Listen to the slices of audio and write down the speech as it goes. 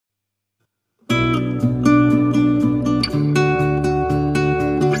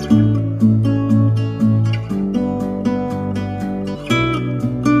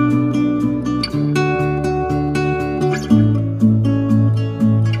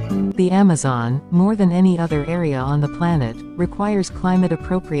The Amazon, more than any other area on the planet, requires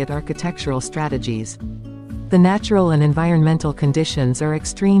climate-appropriate architectural strategies. The natural and environmental conditions are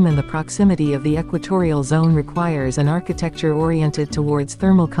extreme and the proximity of the equatorial zone requires an architecture oriented towards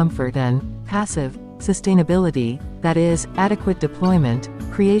thermal comfort and passive sustainability, that is, adequate deployment,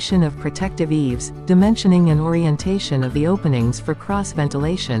 creation of protective eaves, dimensioning and orientation of the openings for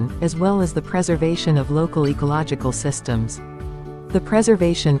cross-ventilation, as well as the preservation of local ecological systems. The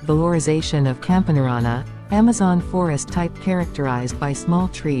valorization of Campanarana, Amazon forest type characterized by small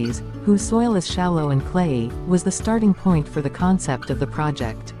trees, whose soil is shallow and clayey, was the starting point for the concept of the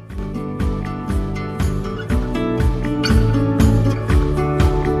project.